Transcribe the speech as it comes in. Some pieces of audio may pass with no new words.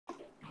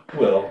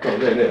Will. No,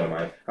 they don't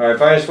mind. Alright,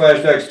 finest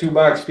flashbacks,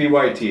 2-box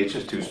PYT. It's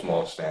just 2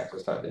 small stacks.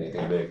 It's not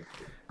anything big.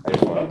 I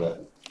just wanted to.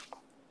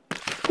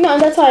 No,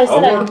 that's why I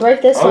said I could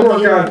break this one.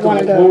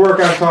 We'll work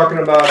on talking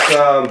about,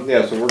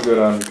 yeah, so we're good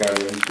on kind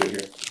of good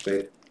here.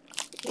 Stay.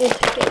 Yeah,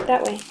 take it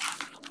that way.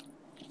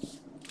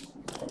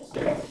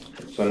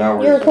 So now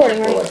we're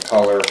recording, right? Like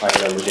color, high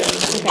numbers, yeah.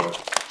 Okay.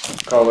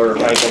 Color,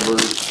 high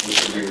numbers,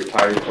 which would be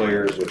retired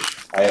players, which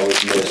I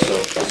always miss.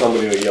 So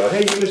somebody will yell,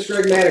 "Hey, you missed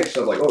Greg Maddox."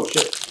 I'm like, "Oh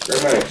shit,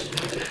 Greg Maddox.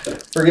 I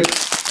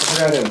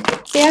forgot him."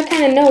 See, I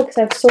kind of know because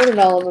I've sorted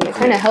all of them. It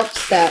kind of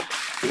helps that.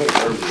 You know,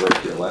 right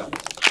to your left.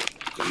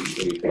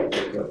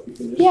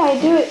 Yeah, I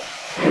do it.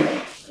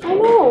 I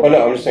know. Oh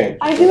no, I'm just saying.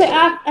 I do it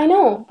after. I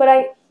know, but I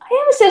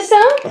have a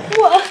system.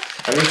 What?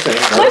 I'm just saying.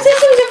 My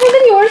system's different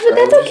than yours, but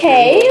that's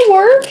okay. It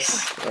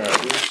works.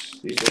 Alright,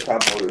 these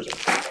top loaders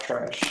are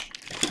trash.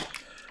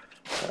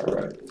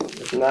 Alright,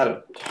 there's not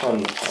a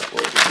ton of top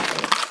loaders.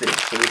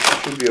 So this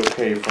should be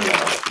okay for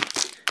now.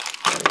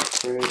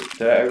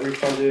 I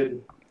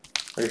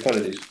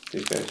refunded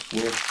these guys.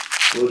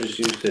 We'll just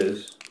use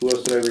his. Who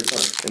else did I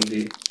refund?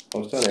 Indeed. I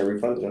was telling you I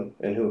refunded him.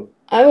 And who?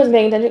 I was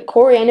paying attention.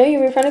 Corey, I know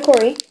you refunded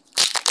Corey.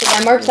 Because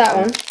I marked that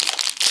one.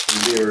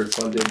 You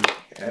refunded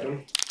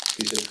Adam?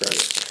 He said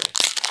credit.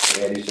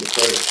 Okay. And he said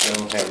credit.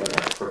 No, hammer.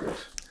 Perfect.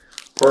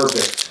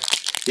 Perfect.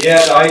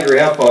 Yeah, I agree.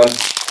 Have fun.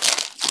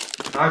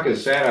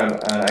 Hawkins sat on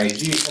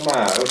IG. Come on.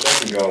 I wish I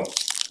could go.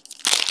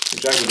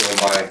 Wish I could go and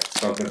buy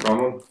something from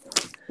him.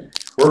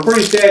 We're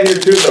pretty sad here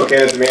too, though,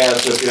 Kenneth, to be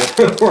honest with you.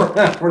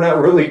 we're not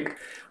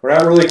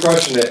really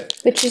crushing it.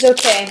 Which is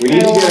okay. We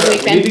need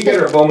to get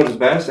our Bowman's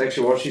Best.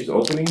 Actually, while she's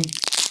opening,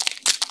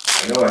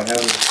 I know I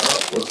have. Oh,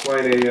 let's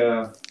line a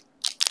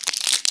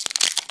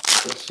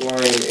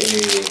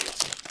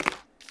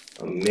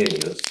mini.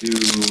 Let's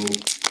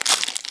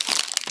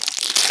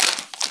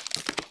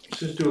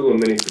just do a little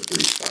mini for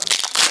 3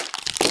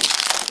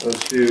 spots.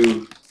 Let's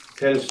do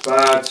 10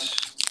 spots,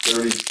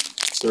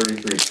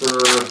 33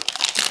 per.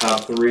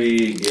 Top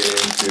 3 get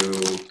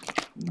into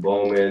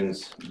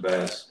Bowman's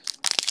Best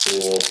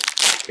full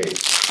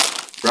case.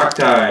 Rock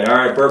Tide. All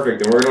right,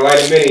 perfect. And we're gonna line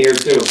a mini here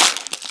too.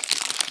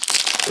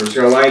 We're just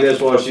gonna line this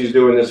while she's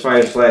doing this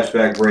finest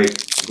flashback break.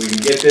 If we can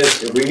get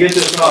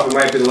this off, it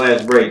might be the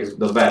last break. It's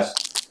the best.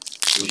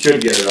 We should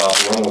get it off.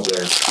 We're almost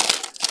there.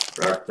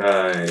 Rock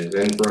Tide is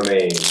in for a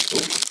main.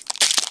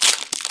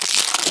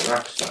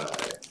 Rock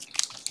Tide.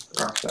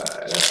 Rock Tide.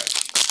 All right.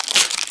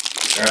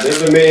 All right,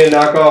 there's a mini.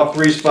 Knock off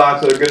 3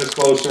 spots that are get us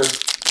closer.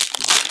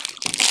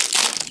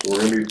 So we're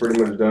gonna be pretty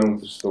much done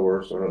with the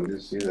store. So I don't need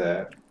to see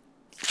that.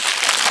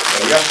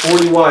 We got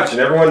 40 watching.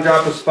 Everyone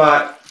drop a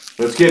spot.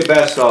 Let's get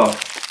best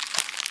off.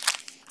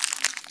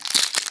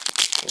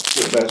 Let's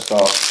get best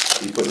off.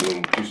 You put them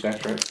in 2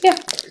 stacks, right? Yeah.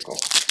 Okay, cool.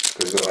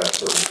 Because they'll have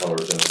certain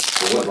colors in it.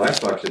 So what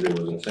last box I did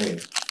was insane.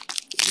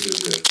 It was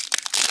good.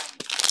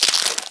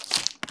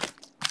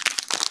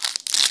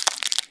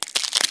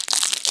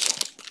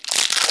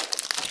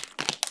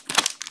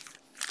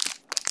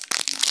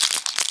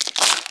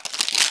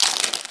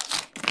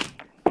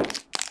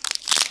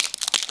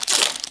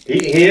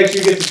 He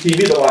actually gets a TV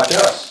to watch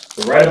us.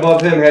 So right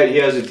above him, he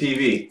has a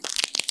TV.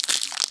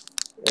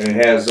 And it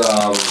has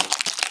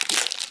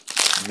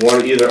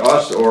one, either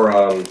us or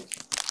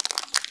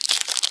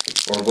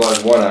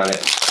Bluzz 1 on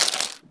it.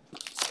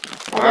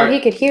 Although he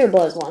could hear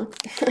Bluzz 1.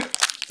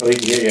 Oh, he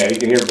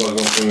can hear Bluzz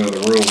 1 from the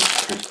other room.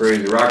 It's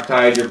crazy. Rock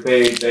Tide, you're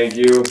paid. Thank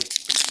you.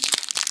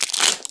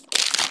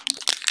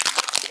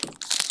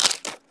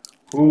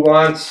 Who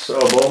wants a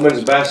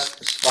Bowman's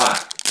Best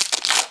spot?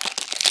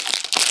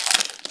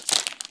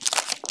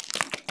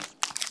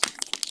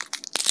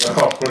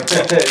 Oh,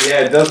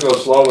 yeah, it does go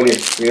slow when you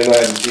don't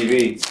have the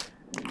TV.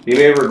 He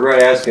may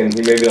regret asking.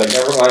 He may be like,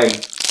 never mind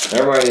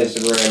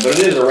Instagram. But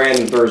it is a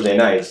random Thursday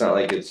night. It's not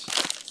like it's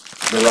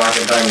the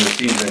rocket time of the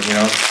season, you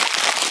know.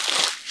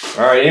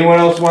 All right, anyone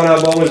else want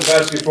a Bowman's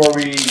Best before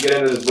we get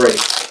into this break?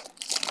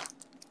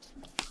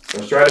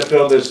 Let's try to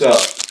fill this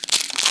up.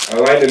 I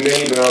like the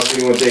mini, but I don't see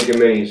anyone taking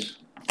minis.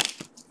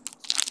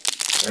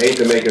 I hate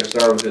to make us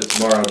start with it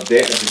tomorrow.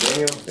 Daniel?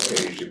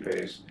 He usually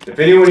pays. If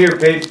anyone here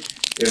paid,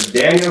 if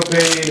Daniel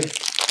paid,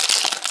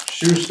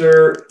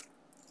 Schuster,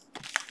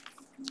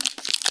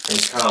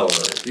 and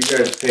Collar, if you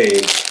guys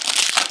paid,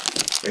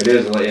 it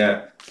is like,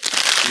 yeah.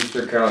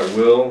 Schuster, Collar,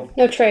 Will.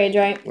 No trades,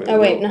 right? Oh,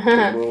 wait. No.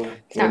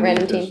 It's not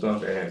random team.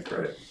 Stuff and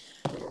credit.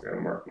 Gotta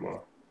mark them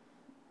off.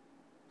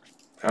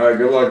 Alright,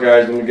 good luck,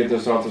 guys. Let me get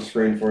this off the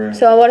screen for you.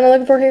 So, what am I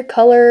looking for here?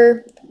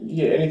 Color?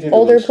 Yeah, anything.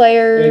 Older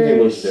players?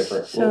 Anything looks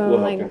different. So, we'll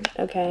like,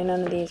 okay,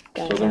 none of these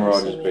guys. So, then we're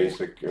all just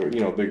basic, you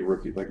know, big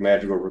rookie, like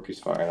magical rookie's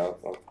fine. I'll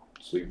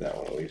sleeve that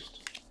one at least.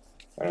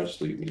 I don't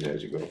sleeve these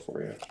as you go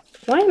for you.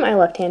 Why am I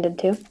left-handed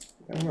too?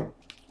 I don't know.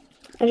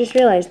 I just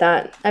realized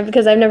that.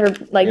 Because I've never,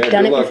 like,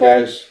 done it before. Good luck,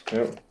 guys.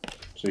 Yep.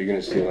 So, you're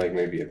going to see, like,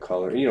 maybe a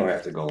color. You don't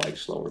have to go, like,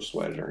 slower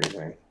sweat or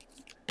anything.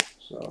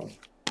 So,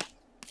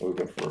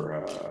 looking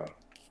for,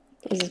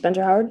 Is this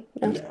Spencer Howard?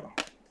 No.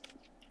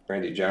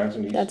 Randy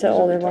Johnson. That's an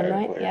older one,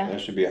 right? Player. Yeah.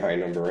 That should be a high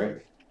number,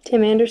 right?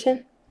 Tim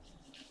Anderson?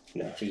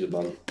 No, he's a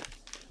bum.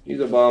 He's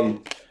a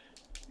bum.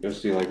 You'll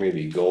see like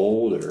maybe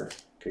gold or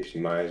Casey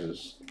Mize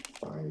is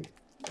fine.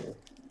 Yeah.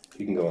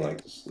 He can go in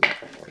like the sleep,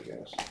 I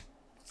guess.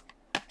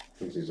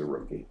 Because he's a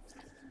rookie.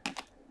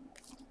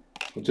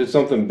 Let's hit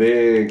something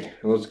big.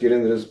 Let's get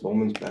into this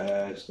Bowman's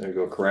Best. There you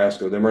go,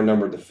 Carrasco. Them are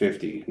numbered to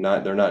 50.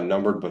 They're not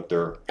numbered, but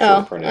they're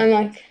short printed. I'm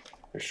like,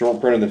 they're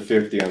short printed to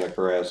 50 on the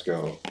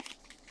Carrasco.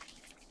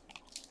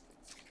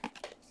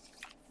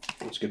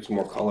 Let's get some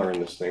more color in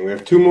this thing. We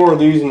have 2 more of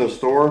these in the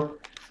store.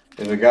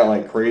 If it got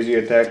like crazy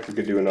attack, we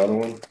could do another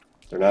one.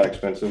 They're not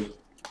expensive.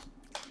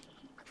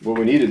 What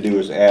we need to do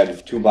is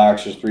add 2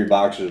 boxes, 3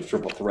 boxes of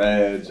triple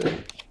threads,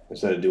 and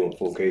instead of doing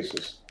full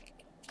cases.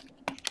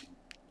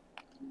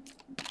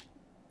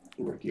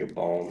 Ricky of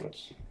Baum,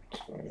 that's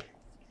fine.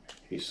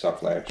 He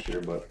sucked last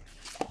year, but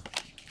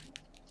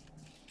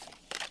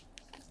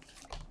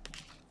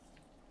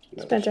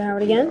Spencer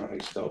Howard again. No,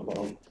 he's still a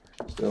bum.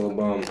 Still a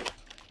bum.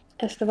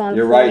 Estevan.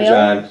 You're right,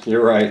 John.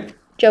 You're right.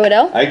 Joe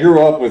Adele. I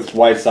grew up with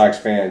White Sox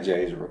fans. Yeah,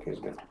 he's a rookie. He's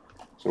good.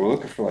 So we're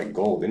looking for like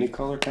gold. Any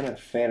color? Kind of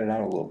fan it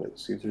out a little bit.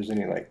 See if there's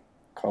any like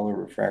color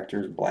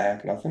refractors.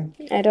 Black. Nothing.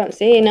 I don't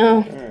see. No.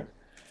 All right.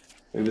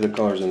 Maybe the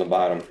color's in the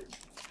bottom.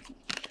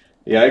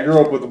 Yeah, I grew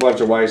up with a bunch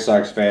of White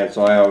Sox fans,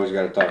 so I always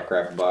got to talk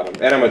crap about them.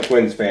 And I'm a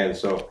Twins fan,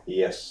 so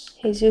yes.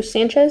 Jesus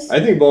Sanchez? I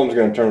think Bowman's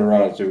going to turn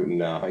around and say,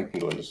 no, he can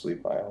go in the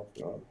sleep pile.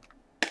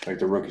 Like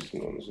the rookies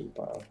can go in the sleep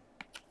pile.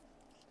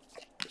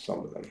 Some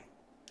of them.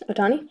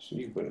 Ohtani? So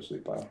you can put in the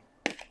sleep pile.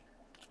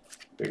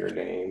 Bigger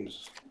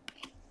names.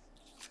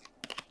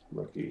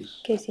 Rookies.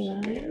 Casey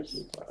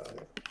Mize.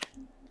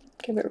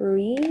 Gilbert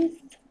Ruiz.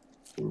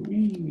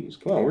 Ruiz.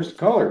 Come on, where's the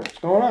color? What's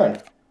going on?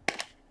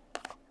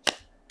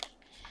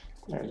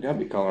 There's got to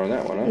be color on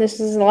that one, huh? This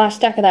is the last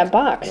stack of that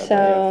box,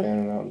 so...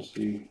 Fan it out and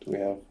see. Do we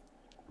have...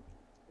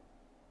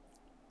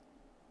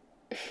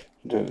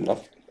 There's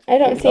nothing. I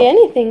don't see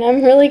anything.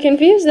 I'm really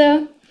confused,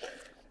 though.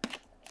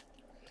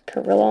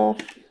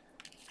 Kirillov.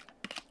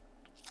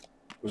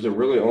 Was there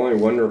really only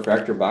 1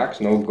 refractor box?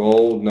 No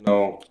gold,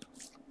 no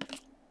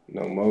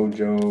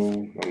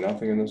mojo, no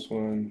nothing in this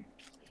one?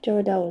 Joe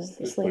Adele was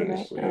the Just sleeve, put it in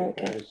right? sleeve, Oh,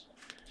 okay. guys.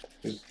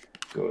 It's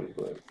good,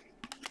 but...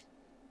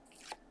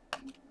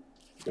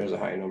 There's a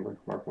high number,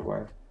 Mark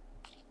McGuire.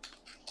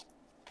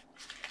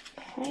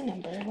 High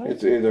number? What?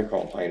 They're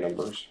called high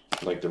numbers,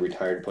 like the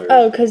retired players.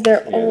 Oh, because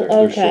they're they're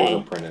okay.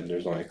 shorter printed.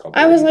 There's only a couple.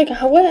 I was like,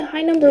 what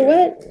high number? Yeah,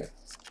 what?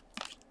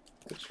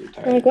 Yeah.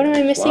 I'm like, what am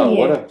I missing wow,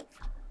 here?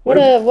 What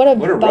a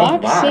box?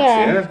 rough box.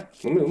 Yeah.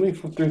 Let me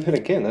flip through it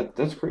again.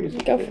 That's crazy.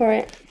 Go for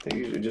it. They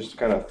usually just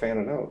kind of fan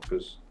it out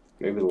because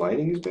maybe the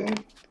lighting is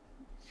bad.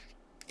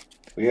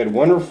 We had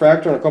 1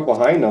 refractor and a couple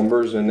high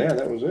numbers, and yeah,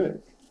 that was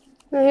it.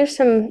 Well, here's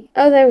some.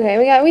 Oh, okay.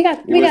 We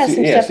got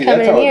some stuff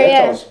coming in here.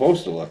 That's how it's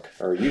supposed to look,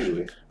 or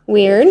usually.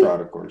 Weird.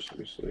 Fraud, of course,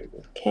 obviously.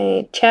 But.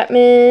 Okay,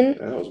 Chapman.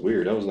 Yeah, that was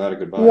weird. That was not a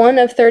good box. 1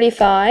 of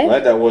 35.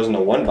 Glad that wasn't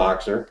a 1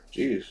 boxer.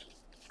 Jeez.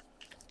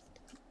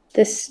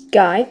 This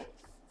guy.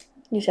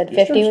 You said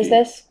 50 was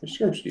this?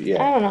 Yastrzemski,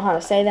 yeah. I don't know how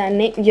to say that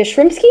name.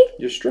 Yastrzemski?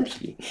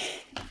 Yastrzemski.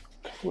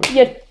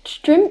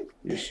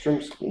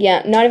 Yastrzemski.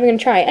 Yeah, not even gonna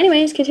try.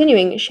 Anyways,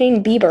 continuing.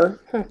 Shane Bieber.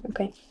 Huh,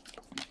 okay.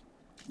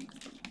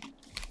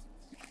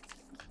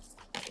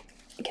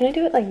 Can I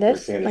do it like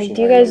this? Like,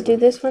 do you guys do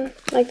this one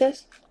like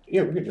this?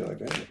 Yeah, we could do it like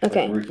that.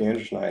 Okay. Like Ricky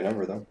Anderson, high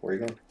number, though. Where are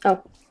you going?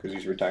 Oh. Because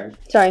he's retired.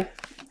 Sorry.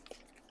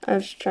 I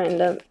was trying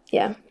to,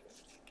 yeah.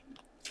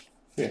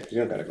 Yeah, because you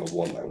don't got to go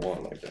 1 by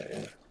 1 like that,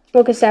 yeah.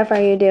 What could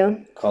Sapphire you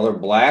do? Color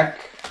black.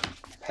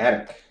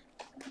 Paddock.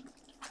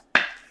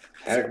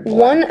 Paddock black.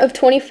 1 of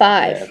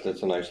 25. Yeah,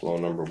 that's a nice low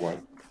number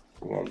 1.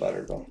 You want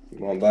better, though.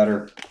 You want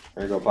better.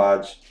 There you go,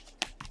 Pods.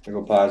 There you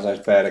go, Pods. Nice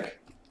Paddock.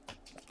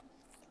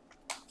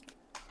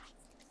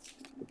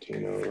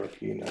 Latino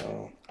rookie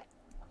now.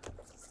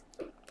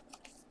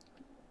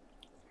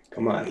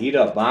 Come on, heat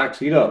up, box,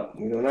 heat up.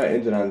 We're not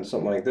ending on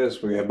something like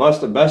this. We have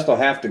best will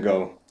have to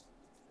go.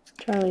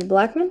 Charlie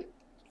Blackman.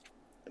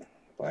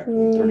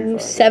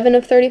 35. 7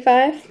 of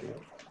 35.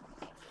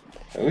 Yeah.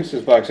 At least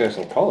this box has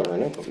some color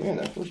in it, but man,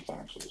 that first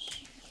box was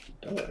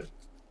dud.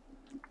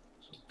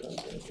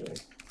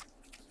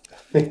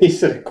 He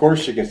said, of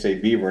course you can say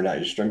Bieber, not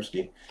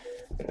Yastrzemski.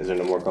 Is there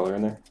no more color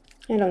in there?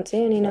 I don't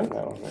see any, no.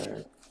 No.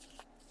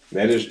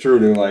 That is true,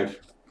 New Life.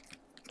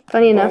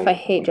 Funny enough, I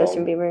hate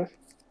Justin Bieber.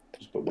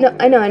 No,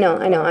 I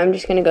know. I'm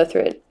just gonna go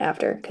through it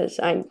after because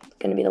I'm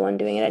gonna be the one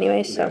doing it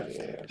anyway. So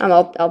yeah.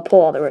 I'll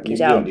pull all the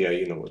rookies out. Yeah,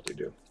 you know what they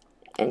do.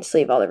 And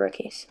sleeve all the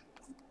rookies.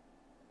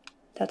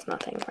 That's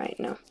nothing, right?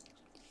 No.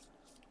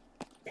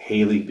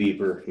 Haley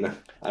Bieber. No,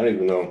 I don't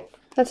even know.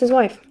 That's his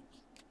wife.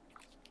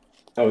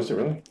 Oh, is it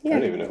really? Yeah. I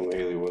didn't even know who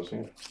Haley was.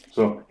 Yeah.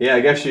 So yeah, I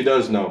guess she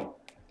does know.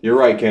 You're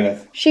right,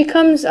 Kenneth. She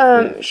comes.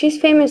 She's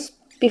famous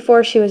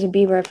before she was a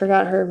Bieber. I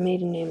forgot her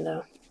maiden name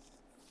though.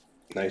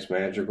 Nice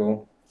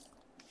Madrigal.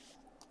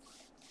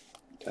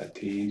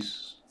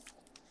 Tatis.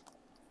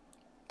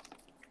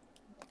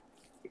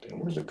 Damn,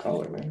 where's the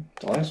color, man?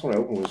 The last one I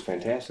opened was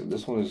fantastic.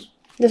 This one's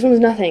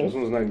nothing. This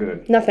one's not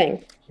good.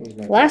 Nothing.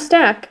 Last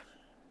stack.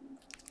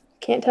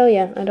 Can't tell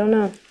you. I don't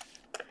know.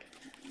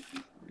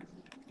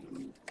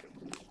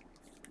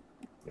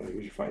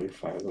 You're fine.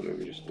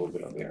 Maybe just a little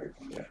bit on there.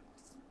 Yeah.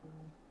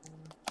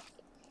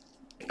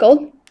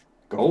 Gold?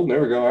 Gold,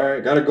 there we go. All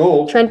right, got a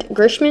gold. Trent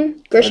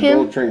Grisham?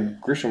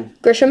 Trent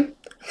Grisham.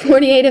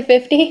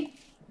 48/50.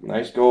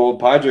 Nice gold.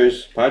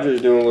 Padres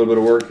doing a little bit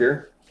of work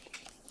here.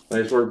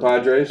 Nice work,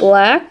 Padres.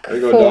 Black there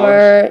you go,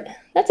 for... Dogs.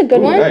 That's a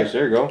good one. Nice,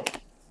 there you go.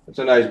 That's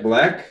a nice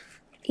black.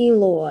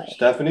 Eloy.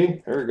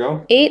 Stephanie, there we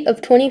go.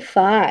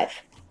 8/25.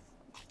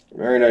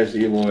 Very nice,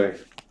 Eloy.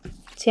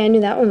 See, I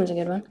knew that one was a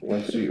good one.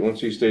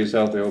 Once he stays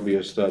healthy, he'll be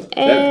a stud.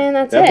 And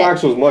that's it. That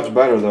box was much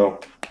better, though.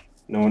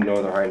 No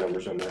other high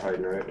numbers on there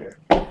hiding right there.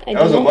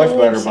 That was a much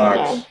better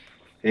box.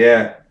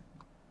 Yeah.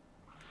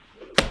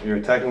 You're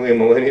technically a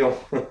millennial.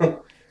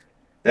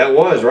 That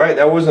was, right?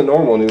 That wasn't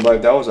normal in New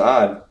Life. That was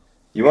odd.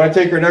 You want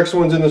to take our next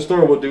ones in the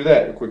store? We'll do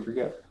that. A quick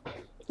recap.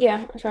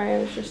 Yeah, sorry, I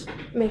was just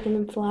making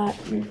them flat.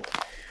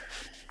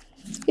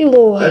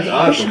 Eloy. That's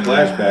odd for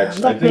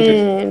flashbacks. I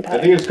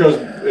think it's because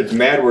it's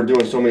mad we're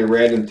doing so many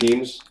random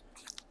teams.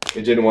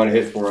 It didn't want to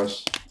hit for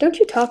us. Don't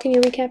you talk in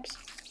your recaps?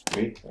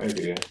 Me? I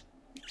do, yeah.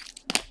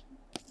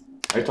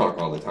 I talk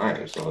all the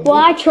time. So well,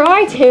 I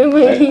try to,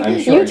 but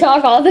you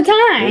talk all the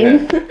time. Yeah.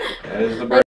 That is the